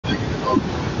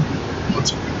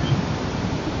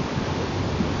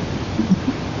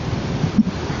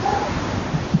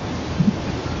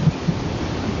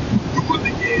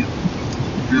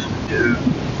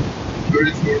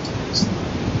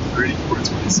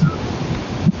So,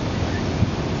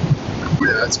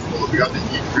 yeah, that's cool. We got the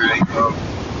E-crank though.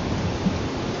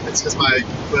 It's because my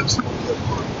clips won't clip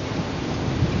on.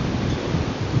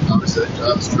 I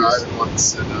was driving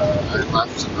once and I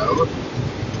left them out,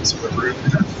 so the roof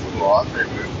kind of flew off and it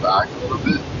moved back a little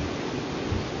bit.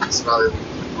 So now they won't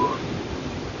clip on.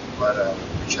 But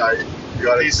we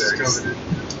got it fixed.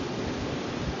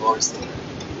 Long story.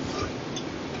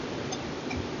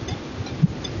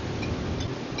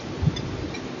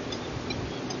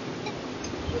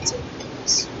 That's okay.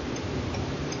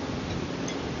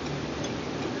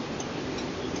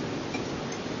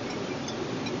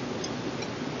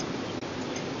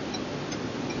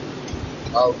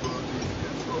 I'll go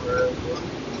for everyone.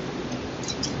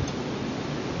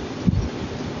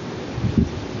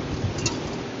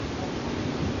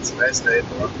 It's a nice day,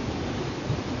 though.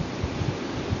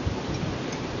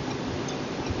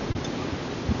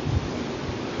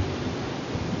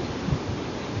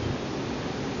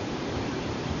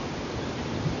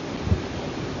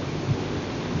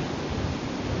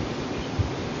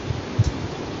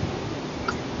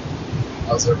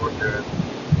 How's everyone doing?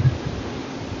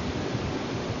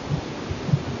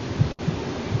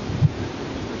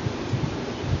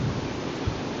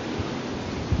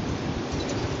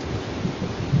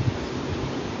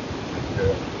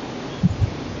 Good.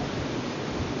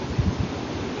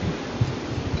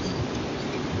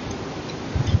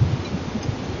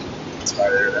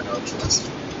 Tired, I know, trust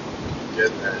me.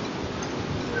 Getting there.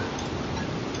 Yeah.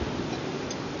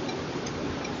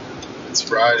 It's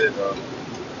Friday, though.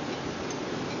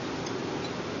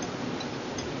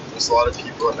 There's a lot of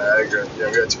people in Niagara. Yeah,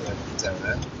 we got 210,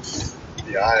 man.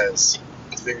 The eyes.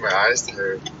 It's making my eyes to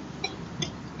hurt.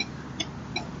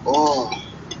 Oh.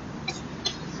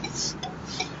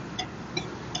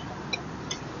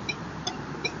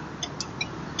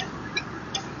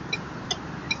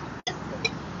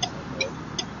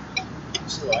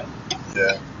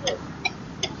 Yeah.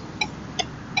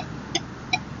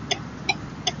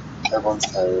 Everyone's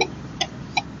tired.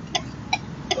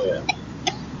 Oh yeah.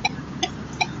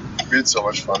 We had so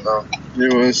much fun though.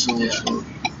 It was so much fun.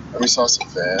 And we saw some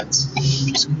fans,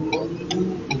 which is cool.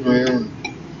 Oh yeah.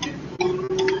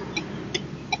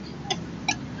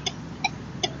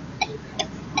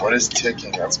 What is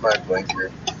ticking? That's my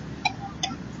blinker.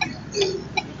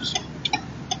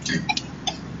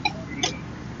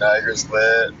 Niagara's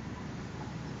lit.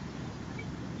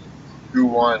 Who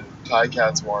won?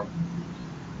 Ticats won.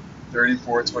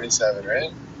 34-27,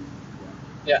 right?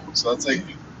 Yeah. So that's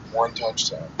like one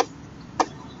touchdown.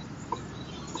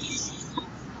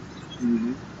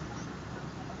 Mm-hmm.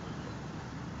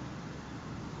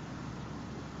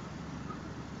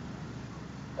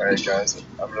 Alright guys,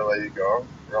 I'm gonna let you go.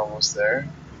 We're almost there.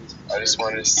 I just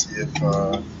wanted to see if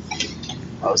I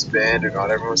was banned or not.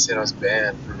 Everyone was saying I was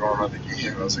banned for going on the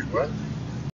game. I was like, what?